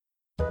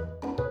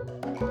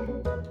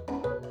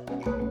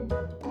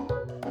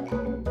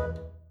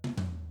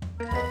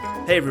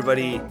Hey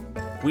everybody,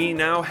 we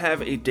now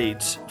have a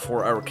date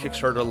for our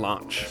Kickstarter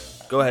launch.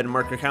 Go ahead and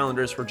mark your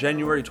calendars for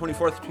January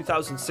 24th,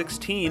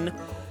 2016,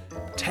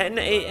 10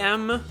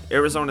 a.m.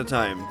 Arizona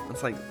time.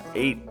 That's like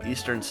 8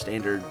 Eastern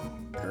Standard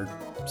or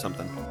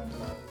something.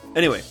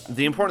 Anyway,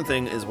 the important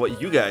thing is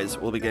what you guys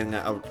will be getting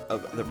out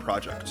of the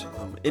project.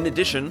 In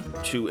addition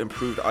to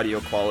improved audio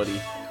quality,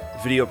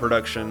 video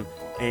production,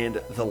 and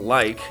the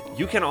like,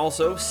 you can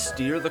also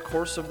steer the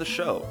course of the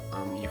show.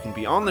 You can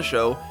be on the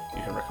show,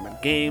 you can recommend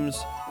games,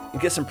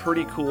 and get some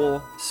pretty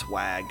cool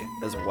swag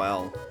as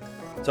well.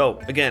 So,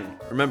 again,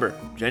 remember,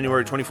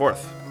 January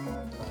 24th.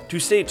 To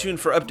stay tuned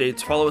for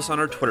updates, follow us on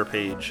our Twitter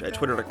page at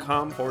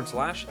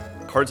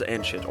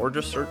twitter.com/cardsandshit, or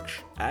just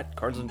search at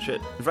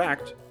cardsandshit. In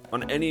fact,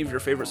 on any of your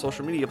favorite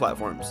social media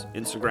platforms,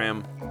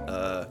 Instagram,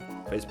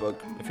 Facebook.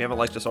 If you haven't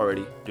liked us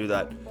already, do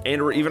that.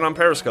 And we're even on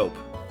Periscope.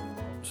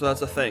 So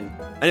that's a thing.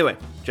 Anyway,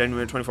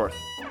 January 24th.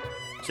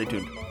 Stay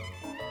tuned.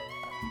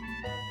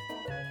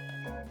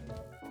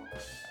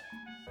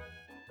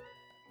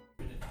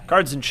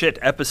 Cards and Shit,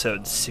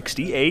 episode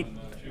 68.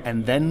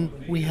 And then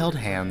we held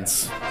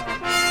hands.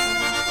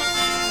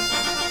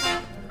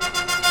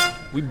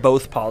 We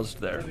both paused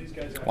there.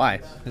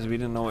 Why? Because we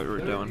didn't know what we were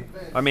doing.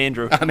 I'm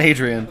Andrew. I'm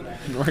Adrian.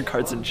 We're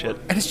Cards and Shit.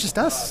 And it's just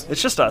us.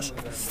 It's just us.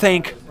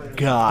 Thank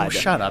God. Oh,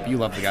 shut up. You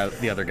love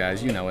the other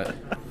guys. You know it.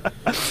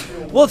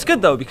 Well, it's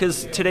good, though,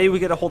 because today we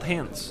get to hold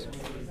hands.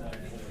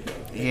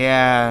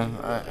 Yeah,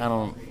 I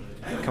don't...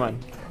 Come on.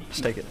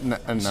 Just take it. No.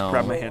 Just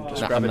grab my hand.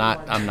 Just grab I'm it.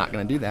 I'm not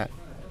going to do that.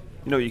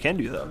 You know what you can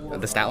do, though?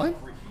 The stat line?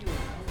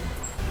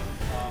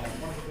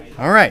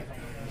 All right.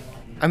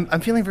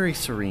 I'm feeling very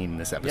serene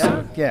this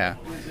episode. Yeah.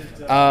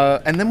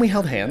 And then we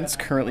held hands,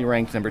 currently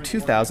ranked number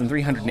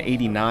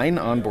 2,389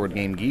 on Board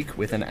Game Geek,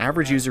 with an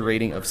average user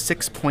rating of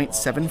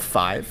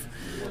 6.75.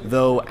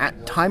 Though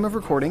at time of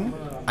recording,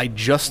 I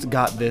just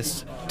got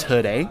this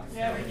today.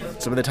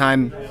 So by the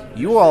time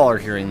you all are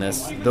hearing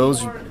this,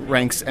 those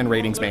ranks and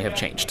ratings may have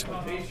changed.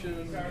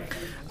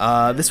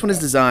 This one is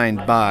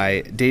designed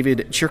by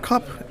David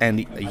Chirkop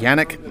and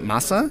Yannick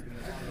Massa,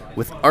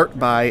 with art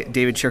by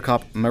David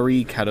Chirkop,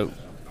 Marie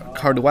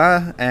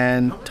Cardois,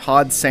 and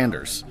Todd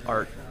Sanders.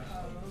 Art.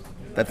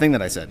 That thing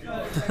that I said.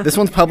 This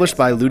one's published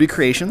by Ludi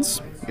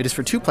Creations. It is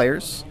for 2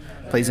 players,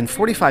 plays in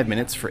 45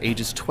 minutes for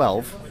ages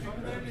 12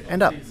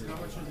 and up.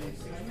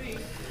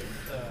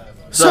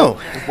 So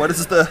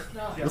what's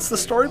the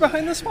story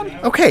behind this one?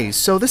 Okay,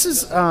 so this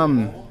is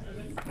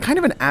kind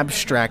of an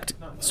abstract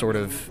sort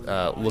of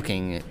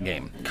looking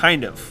game.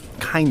 Kind of,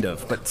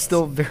 but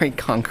still very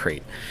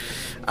concrete.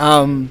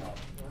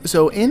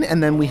 So in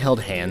And Then We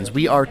Held Hands,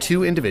 we are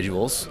 2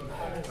 individuals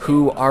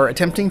who are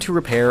attempting to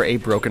repair a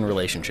broken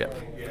relationship.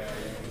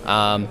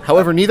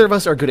 However, neither of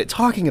us are good at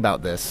talking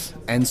about this,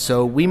 and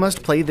so we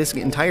must play this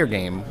entire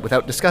game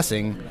without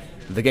discussing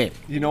the game.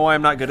 You know why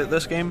I'm not good at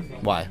this game?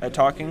 Why? At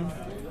talking?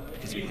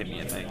 Because you hit me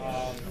at night.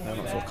 I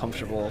don't feel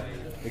comfortable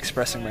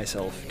expressing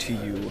myself to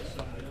you,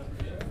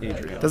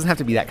 Adrian. Doesn't have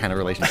to be that kind of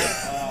relationship.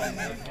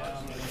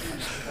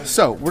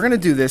 So, we're going to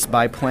do this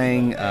by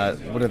playing,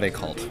 what are they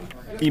called?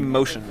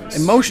 Emotions.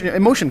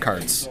 Emotion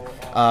cards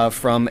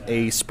from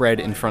a spread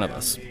in front of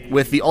us,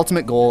 with the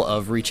ultimate goal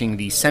of reaching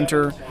the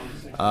center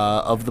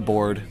of the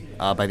board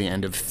by the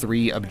end of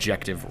 3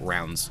 objective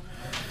rounds.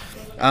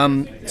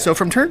 So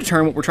from turn to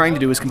turn, what we're trying to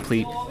do is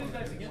complete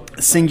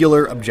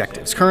singular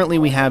objectives. Currently,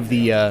 we have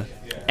the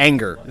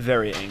anger.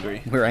 Very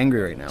angry. We're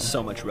angry right now.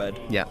 So much red.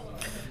 Yeah.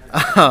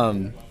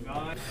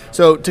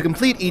 So to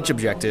complete each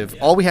objective,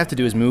 all we have to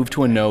do is move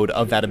to a node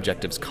of that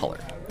objective's color.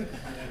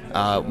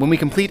 When we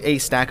complete a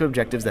stack of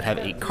objectives that have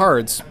 8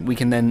 cards, we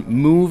can then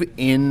move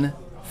in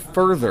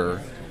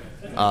further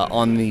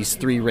on these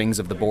 3 rings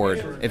of the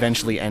board,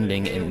 eventually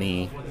ending in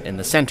the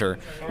center,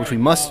 which we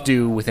must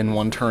do within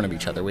 1 turn of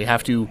each other. We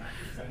have to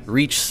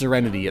reach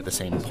serenity at the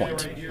same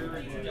point.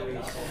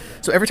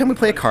 So every time we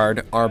play a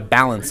card, our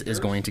balance is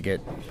going to get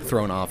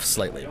thrown off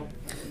slightly.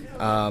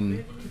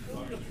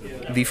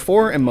 The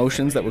 4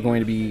 emotions that we're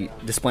going to be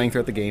displaying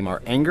throughout the game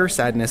are anger,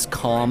 sadness,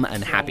 calm,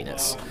 and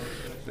happiness.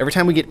 Every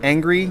time we get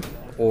angry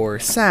or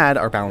sad,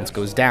 our balance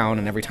goes down,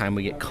 and every time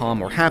we get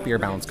calm or happy, our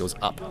balance goes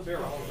up,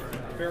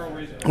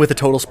 with a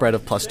total spread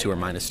of +2 or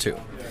 -2.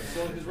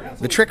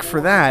 The trick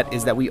for that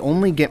is that we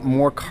only get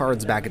more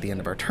cards back at the end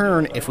of our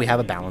turn if we have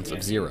a balance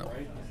of 0.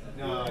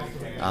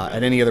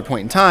 At any other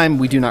point in time,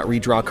 we do not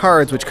redraw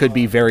cards, which could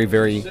be very,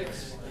 very,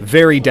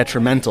 very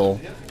detrimental,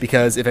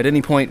 because if at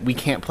any point we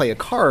can't play a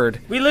card,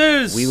 we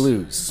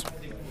lose.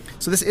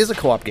 So this is a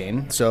co-op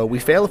game, so we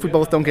fail if we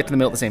both don't get to the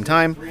middle at the same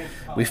time,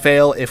 we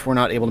fail if we're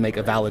not able to make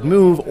a valid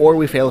move, or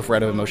we fail if we're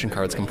out of emotion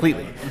cards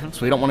completely. Mm-hmm.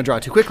 So we don't want to draw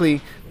too quickly,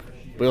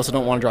 we also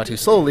don't want to draw too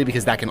slowly,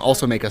 because that can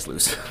also make us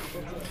lose.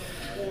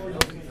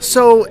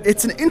 So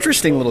it's an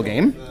interesting little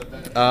game.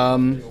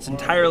 It's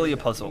entirely a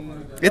puzzle.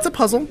 It's a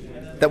puzzle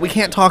that we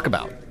can't talk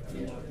about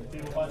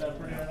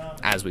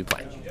as we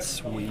play.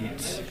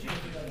 Sweet.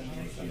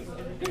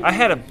 I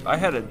had a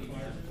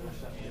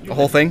The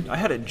whole thing? I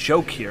had a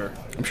joke here.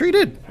 I'm sure you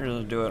did. You're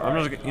gonna do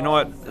it. You know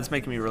what? It's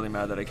making me really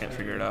mad that I can't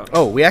figure it out.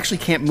 Oh, we actually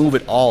can't move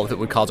at all if it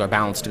would cause our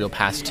balance to go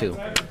past 2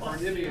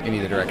 in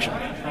either direction.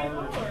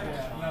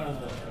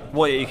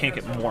 Well, yeah, you can't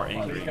get more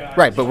angry.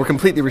 Right, but we're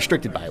completely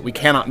restricted by it. We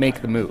cannot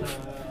make the move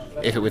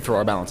if it would throw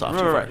our balance off.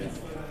 Right.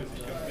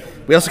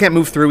 We also can't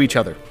move through each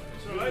other.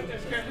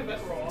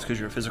 It's because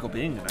you're a physical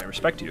being and I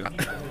respect you.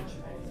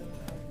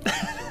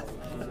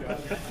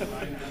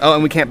 Oh,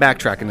 and we can't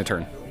backtrack in the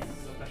turn.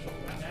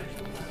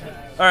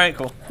 All right,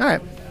 cool. All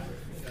right.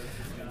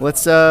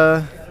 Let's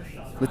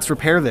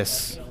repair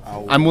this.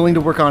 I'm willing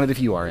to work on it if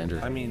you are, Andrew.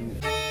 I mean...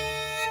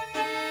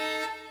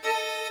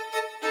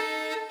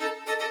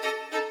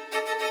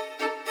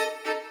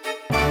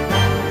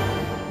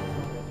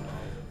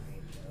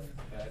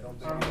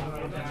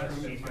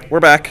 We're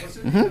back.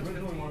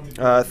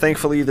 Mm-hmm.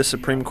 Thankfully, the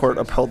Supreme Court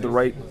upheld the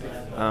right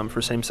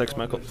for same-sex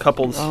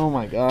couples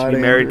to be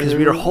married because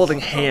we were holding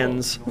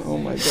hands. Oh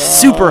my god.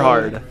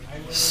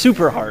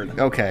 Super hard.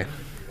 Okay.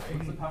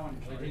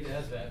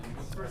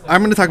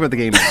 I'm going to talk about the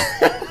game now.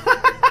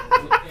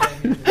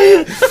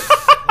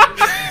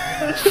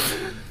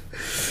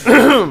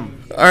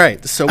 All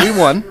right, so we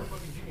won.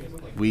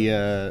 We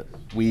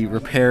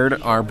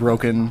repaired our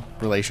broken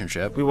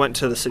relationship. We went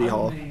to the city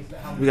hall.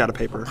 We got a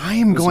paper. I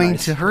am going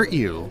to hurt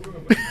you.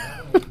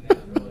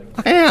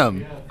 I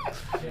am.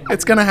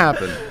 It's going to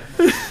happen.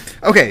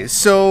 Okay,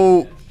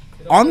 so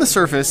on the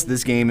surface,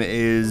 this game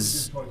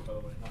is...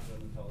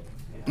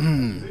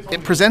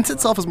 it presents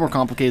itself as more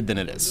complicated than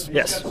it is.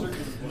 Yes.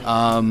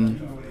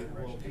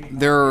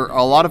 There are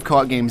a lot of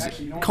co-op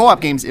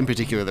games in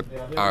particular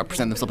that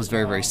present themselves as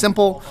very, very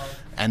simple,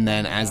 and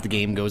then as the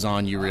game goes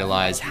on, you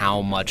realize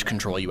how much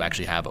control you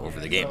actually have over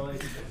the game.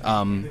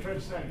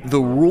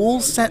 The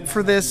rule set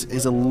for this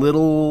is a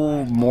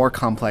little more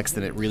complex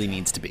than it really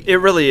needs to be. It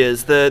really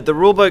is. The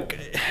rulebook,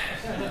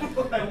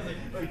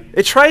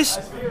 it tries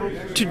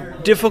to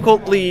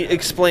difficultly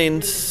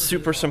explain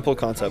super simple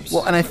concepts.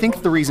 Well, and I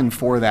think the reason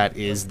for that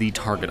is the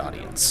target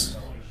audience.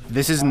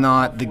 This is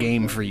not the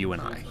game for you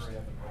and I.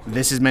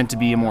 This is meant to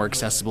be a more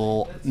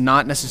accessible,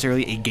 not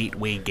necessarily a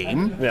gateway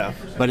game,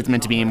 but it's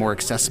meant to be a more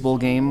accessible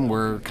game.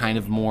 We're kind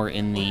of more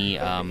in the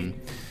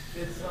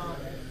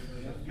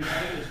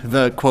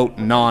quote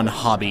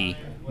non-hobby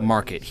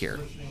market here.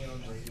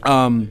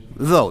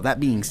 Though that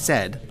being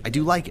said, I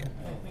do like it.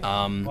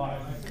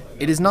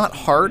 It is not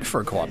hard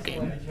for a co-op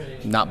game,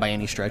 not by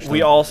any stretch.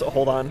 We also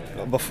hold on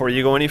before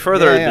you go any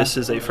further. Yeah. This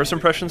is a first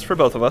impressions for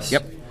both of us.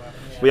 Yep.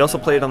 We also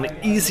played on the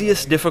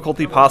easiest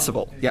difficulty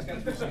possible. Yep.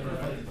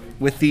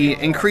 With the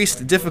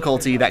increased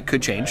difficulty, that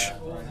could change.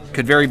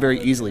 Could very, very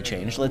easily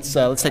change. Let's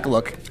take a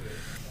look.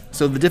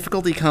 So the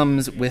difficulty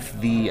comes with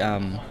the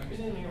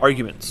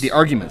arguments. The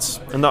arguments.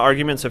 And the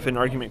arguments, if an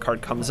argument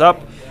card comes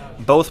up,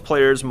 both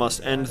players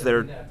must end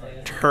their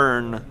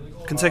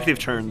consecutive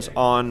turns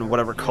on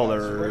whatever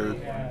color or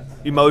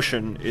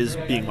emotion is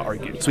being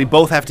argued. So we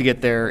both have to get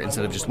there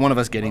instead of just one of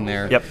us getting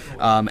there. Yep.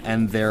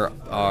 And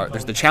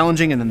there's the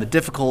challenging and then the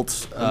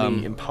difficult.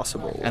 And the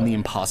impossible. And the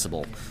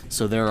impossible.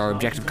 So there are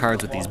objective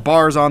cards with these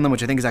bars on them,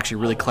 which I think is actually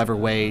a really clever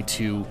way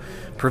to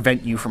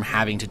prevent you from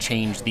having to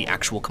change the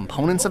actual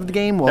components of the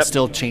game while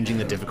still changing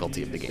the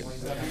difficulty of the game.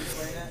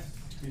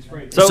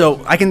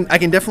 So I can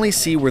definitely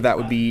see where that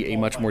would be a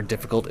much more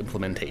difficult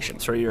implementation.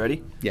 So are you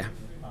ready? Yeah.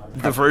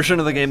 The version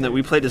of the game that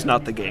we played is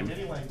not the game.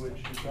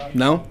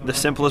 No? The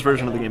simplest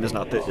version of the game is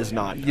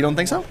not. You don't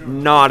think so?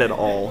 Not at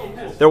all.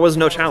 There was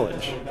no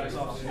challenge.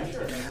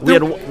 We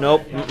had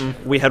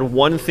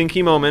one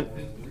thinky moment.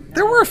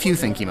 There were a few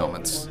thinky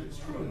moments.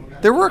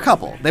 There were a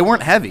couple. They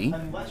weren't heavy,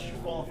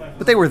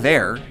 but they were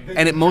there,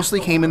 and it mostly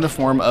came in the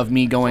form of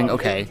me going,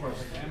 okay,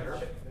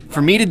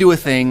 for me to do a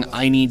thing,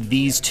 I need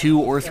these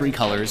 2 or 3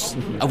 colors,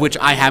 of which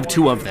I have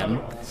 2 of them.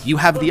 You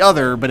have the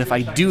other, but if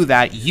I do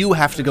that, you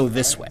have to go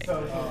this way.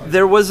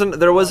 There was a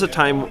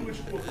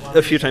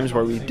few times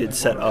where we did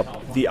set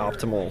up the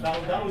optimal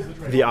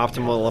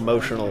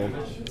emotional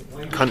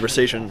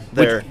conversation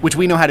there, which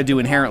we know how to do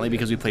inherently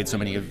because we played so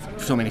many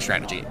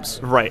strategy games.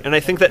 Right, and I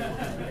think that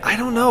I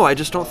don't know. I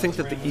just don't think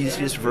that the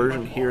easiest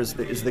version here is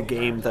the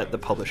game that the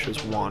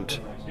publishers want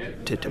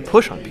to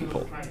push on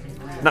people.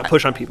 Not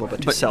push on people,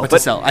 but to sell. But to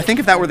sell. I think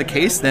if that were the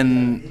case,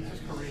 then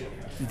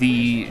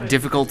the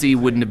difficulty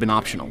wouldn't have been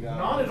optional.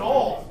 Not at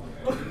all.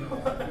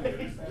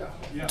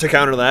 To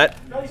counter that,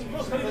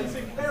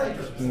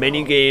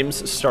 many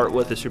games start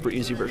with a super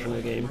easy version of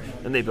the game,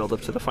 and they build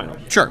up to the final.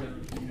 Sure.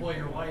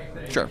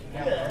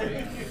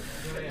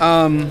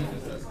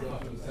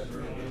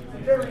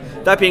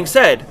 That being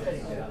said,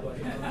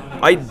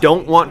 I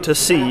don't want to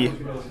see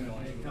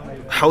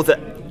how the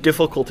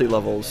difficulty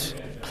levels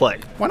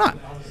play. Why not?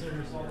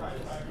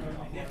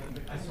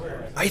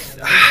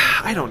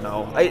 I don't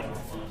know.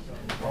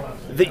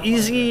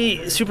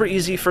 The super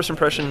easy first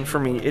impression for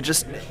me, it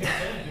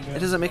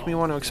doesn't make me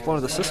want to explore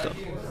the system.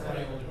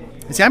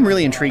 See, I'm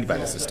really intrigued by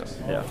the system.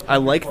 Yeah. I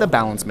like the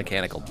balance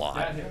mechanic a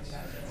lot.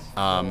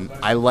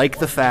 I like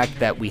the fact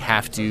that we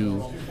have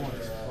to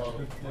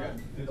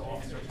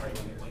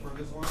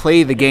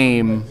play the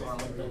game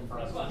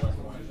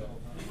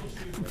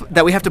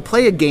that we have to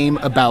play a game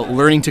about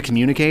learning to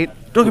communicate.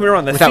 Don't get me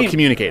wrong. Without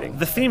communicating.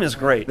 The theme is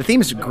great. The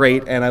theme is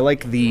great, and I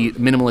like the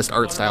minimalist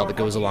art style that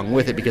goes along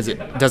with it because it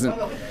doesn't.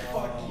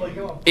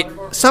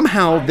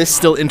 Somehow this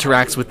still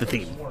interacts with the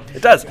theme.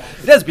 It does.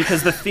 It does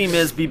because the theme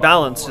is be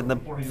balanced, and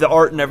the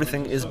art and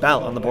everything is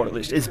balanced on the board. At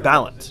least is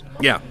balanced.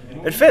 Yeah,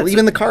 it fits. Well,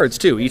 even the cards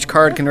too. Each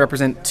card can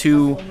represent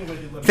two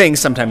things.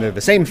 Sometimes they're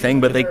the same thing,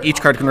 but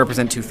each card can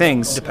represent two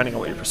things depending on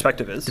what your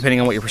perspective is.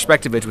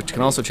 Which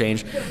can also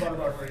change.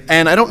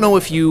 And I don't know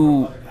if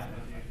you're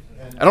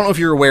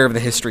aware of the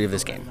history of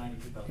this game.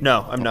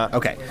 No, I'm not.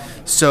 Okay,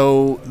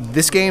 so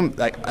this game,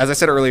 as I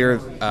said earlier,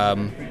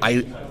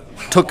 I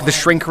took the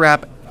shrink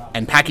wrap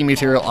and packing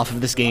material off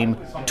of this game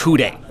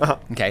today. Uh-huh.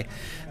 Okay,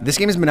 this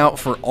game has been out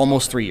for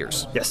almost 3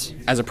 years. Yes,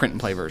 as a print and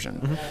play version.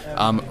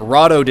 Mm-hmm.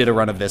 Rado did a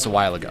run of this a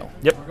while ago.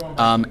 Yep.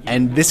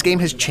 And this game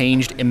has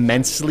changed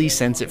immensely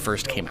since it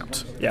first came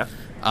out. Yeah.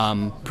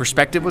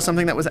 Perspective was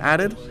something that was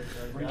added.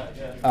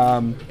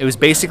 It was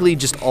basically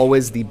just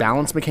always the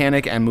balance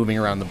mechanic and moving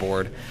around the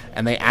board,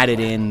 and they added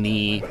in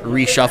the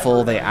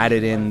reshuffle. They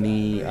added in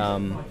the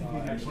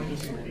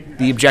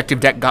objective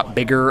deck got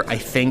bigger, I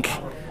think.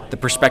 The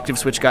perspective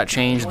switch got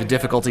changed, the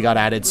difficulty got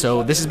added.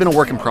 So this has been a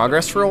work in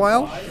progress for a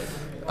while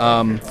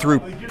through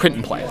print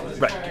and play.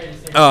 Right.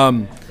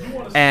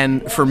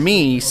 And for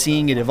me,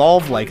 seeing it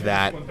evolve like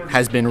that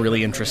has been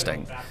really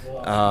interesting.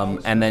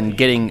 And then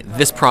getting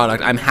this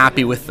product, I'm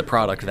happy with the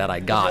product that I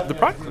got. The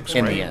product looks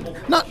in great. the end.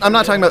 I'm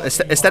not talking about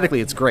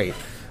aesthetically, it's great,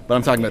 but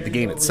I'm talking about the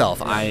game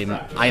itself. I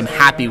am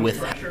happy with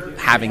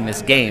having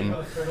this game.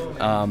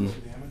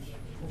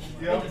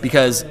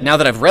 Because now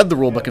that I've read the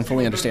rulebook and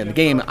fully understand the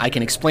game, I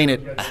can explain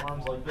it a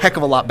heck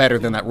of a lot better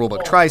than that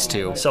rulebook tries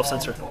to.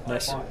 Self-censor.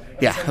 Nice.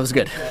 Yeah, that was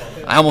good.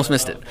 I almost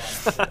missed it.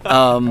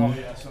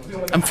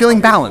 I'm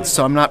feeling balanced,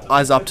 so I'm not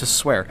as up to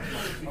swear.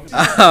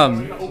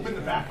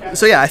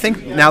 So yeah, I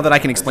think now that I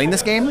can explain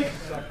this game,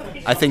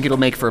 I think it'll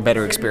make for a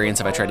better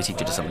experience if I try to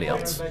teach it to somebody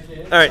else. All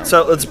right,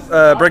 so let's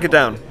break it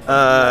down.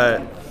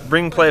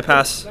 Bring, play,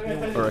 pass,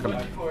 or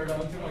recommend.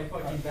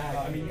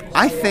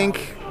 I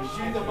think,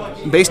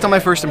 based on my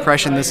first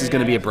impression, this is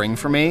going to be a bring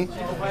for me.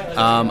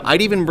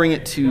 I'd even bring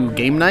it to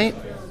game night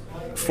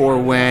for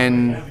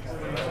when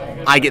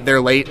I get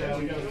there late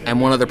and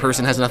one other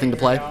person has nothing to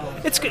play.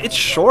 It's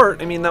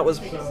short. I mean, that was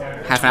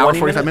half hour,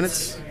 45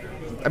 minutes.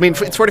 I mean,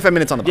 it's 45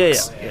 minutes on the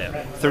box.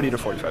 Yeah. 30 to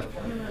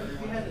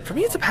 45. For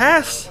me, it's a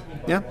pass.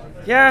 Yeah.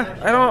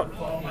 Yeah,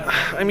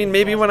 I mean,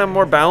 maybe when I'm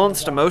more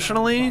balanced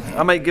emotionally,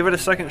 I might give it a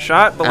second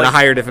shot. But at a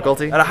higher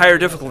difficulty? At a higher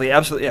difficulty,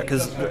 absolutely, yeah,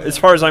 because as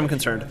far as I'm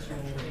concerned,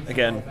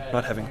 again,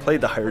 not having played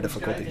the higher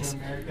difficulties,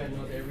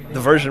 the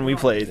version we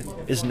played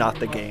is not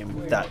the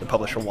game that the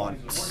publisher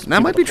wants.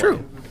 That might be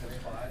true.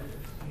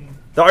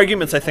 The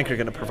arguments, I think, are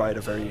going to provide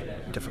a very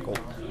difficult...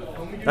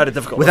 Not a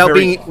difficult...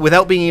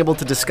 Without being able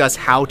to discuss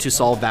how to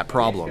solve that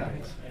problem.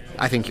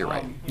 I think you're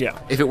right. Yeah.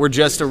 If it were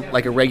just a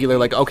regular,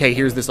 okay,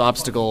 here's this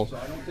obstacle,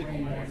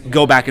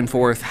 go back and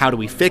forth, how do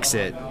we fix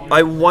it?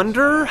 I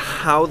wonder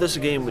how this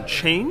game would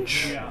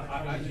change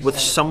with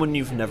someone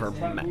you've never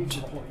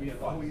met.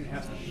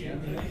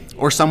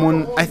 Or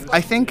someone,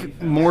 I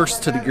think more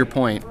to your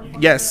point,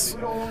 yes,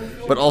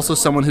 but also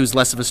someone who's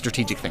less of a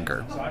strategic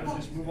thinker.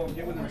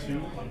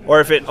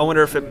 Or I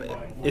wonder if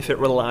it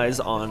relies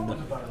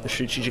on the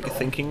strategic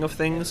thinking of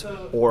things,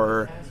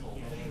 or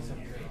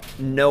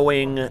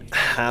knowing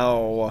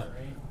how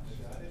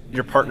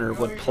your partner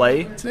would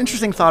play. It's an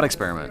interesting thought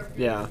experiment.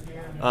 Yeah.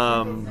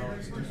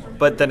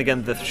 But then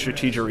again, the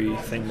strategery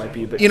thing might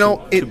be a bit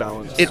too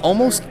balanced. It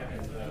almost,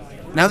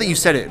 now that you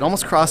said it, it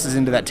almost crosses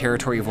into that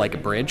territory of like a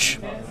bridge,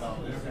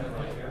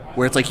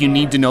 where it's like you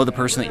need to know the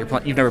person that you're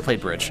playing. You've never played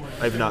bridge.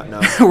 I've not,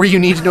 no. Where you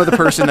need to know the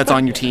person that's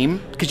on your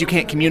team, because you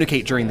can't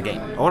communicate during the game.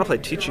 I want to play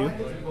Teach You.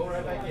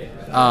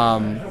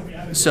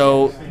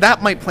 So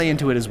that might play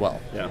into it as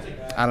well. Yeah.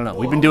 I don't know.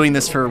 We've been doing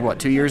this for,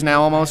 2 years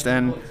now almost,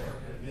 and...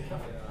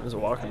 It was a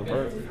walk in the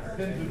park.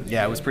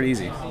 Yeah, it was pretty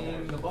easy.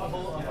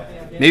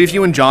 Maybe if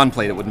you and John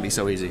played, it wouldn't be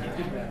so easy.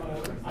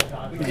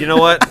 You know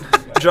what?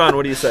 John,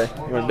 what do you say?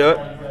 You want to do it?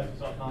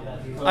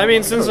 I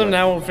mean, since I'm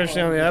now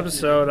officially on the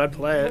episode, I'd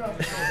play it.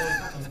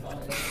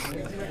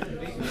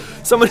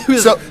 Someone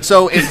who's...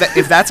 So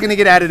if that's going to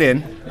get added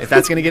in, if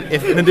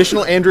an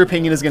additional Andrew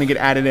opinion is going to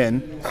get added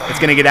in, it's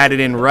going to get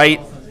added in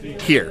right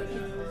here.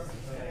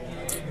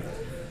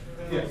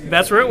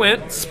 That's where it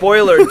went.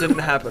 Spoiler, it didn't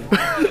happen.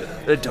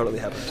 It totally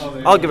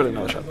happened. I'll give it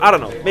another shot. I don't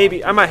know.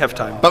 Maybe. I might have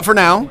time. But for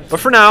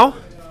now,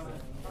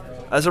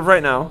 as of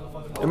right now,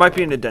 it might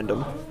be an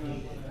addendum.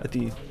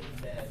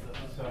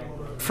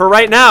 For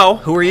right now...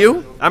 Who are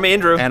you? I'm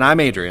Andrew. And I'm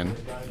Adrian.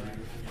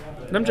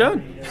 And I'm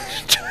John.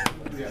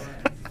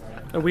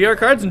 And we are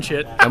Cards and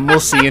Shit. And we'll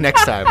see you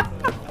next time.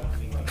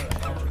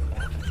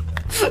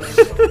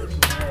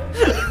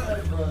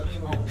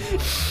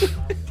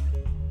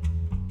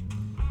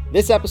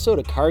 This episode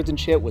of Cards and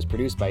Shit was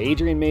produced by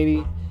Adrian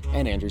Mabey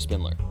and Andrew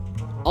Spindler.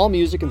 All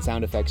music and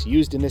sound effects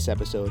used in this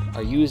episode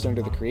are used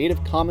under the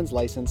Creative Commons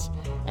license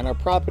and are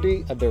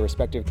property of their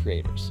respective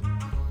creators.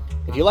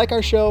 If you like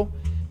our show,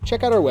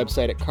 check out our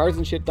website at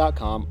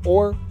cardsandshit.com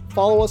or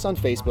follow us on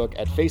Facebook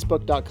at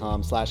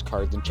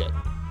facebook.com/cardsandchit.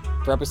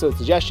 For episode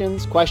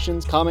suggestions,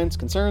 questions, comments,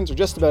 concerns, or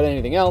just about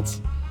anything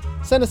else,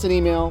 send us an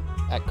email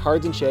at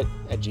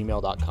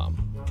cardsandchit@gmail.com.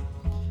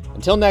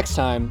 Until next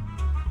time,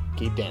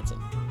 keep dancing.